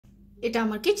এটা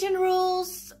আমার kitchen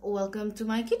rules welcome to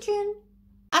my kitchen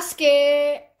আজকে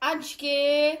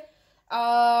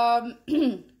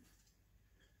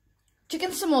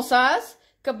chicken samosas,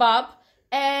 kebab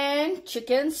and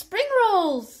chicken spring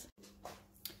rolls.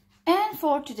 And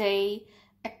for today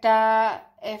একটা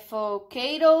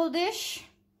avocado dish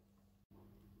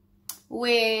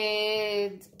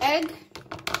with egg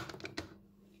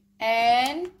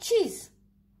and cheese.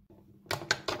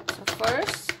 So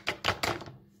first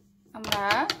আমরা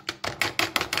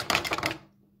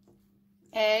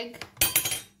egg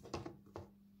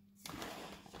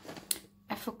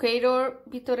avocador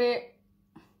ভিতরে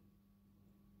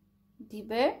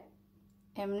দিবে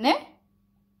এমনে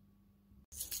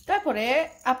তারপরে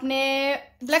আপনি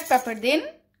black pepper দিন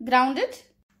grounded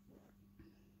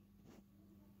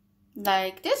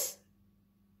like this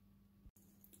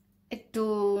একটু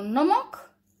নমক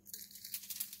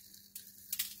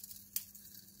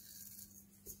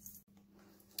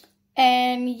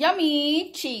and yummy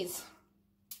cheese.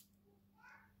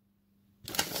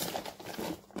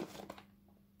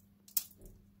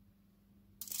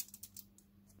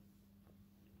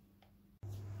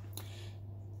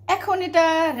 এখন এটা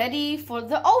ready for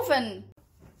the oven.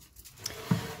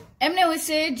 এমনে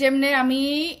হইছে যেমনে আমি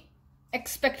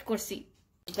expect করছি.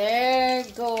 There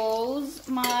goes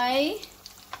my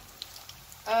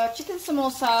chicken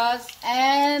samosas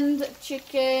and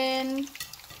chicken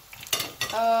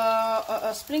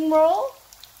spring roll.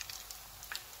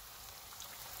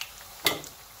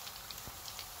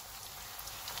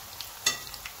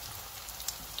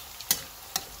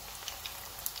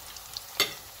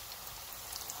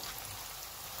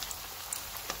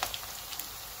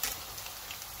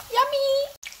 Yummy!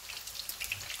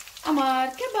 আমার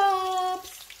kebab.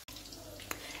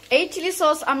 এই চিলি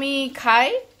সস আমি খাই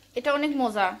এটা অনেক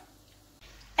মজা.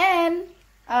 And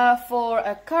for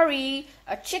a curry,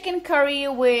 a chicken curry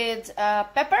with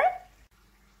pepper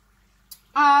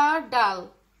আর ডাল.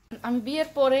 আমি বিয়ের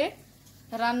পরে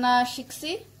রান্না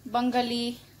শিখছি Bengali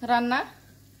রান্না.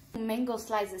 Mango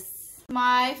slices,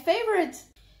 my favorite.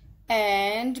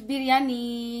 And biryani.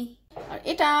 আর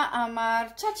এটা আমার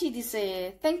চাচি দিছে.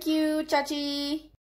 Thank you, চাচি.